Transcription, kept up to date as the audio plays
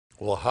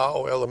Well,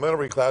 Howe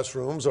Elementary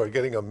classrooms are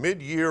getting a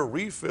mid-year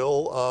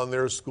refill on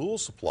their school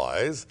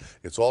supplies.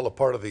 It's all a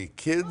part of the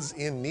Kids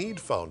in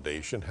Need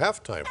Foundation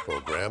halftime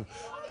program.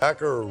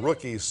 Packer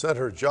rookie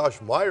center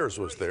Josh Myers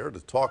was there to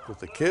talk with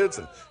the kids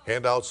and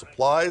hand out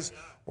supplies.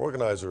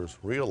 Organizers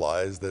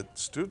realize that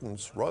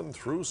students run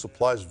through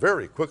supplies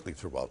very quickly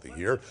throughout the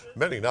year,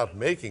 many not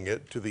making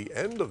it to the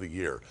end of the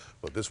year.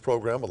 But this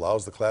program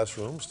allows the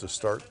classrooms to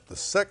start the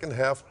second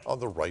half on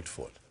the right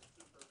foot.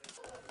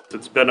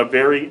 It's been a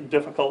very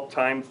difficult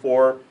time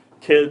for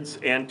kids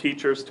and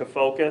teachers to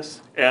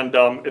focus, and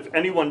if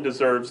anyone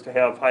deserves to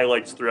have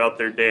highlights throughout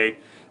their day,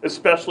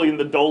 especially in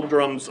the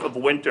doldrums of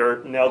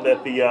winter, now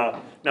that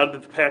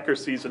the Packer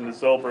season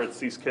is over, it's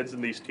these kids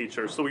and these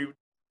teachers. So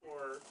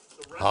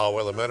Howe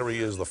Elementary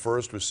is the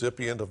first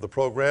recipient of the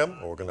program.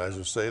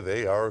 Organizers say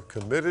they are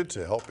committed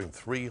to helping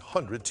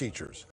 300 teachers.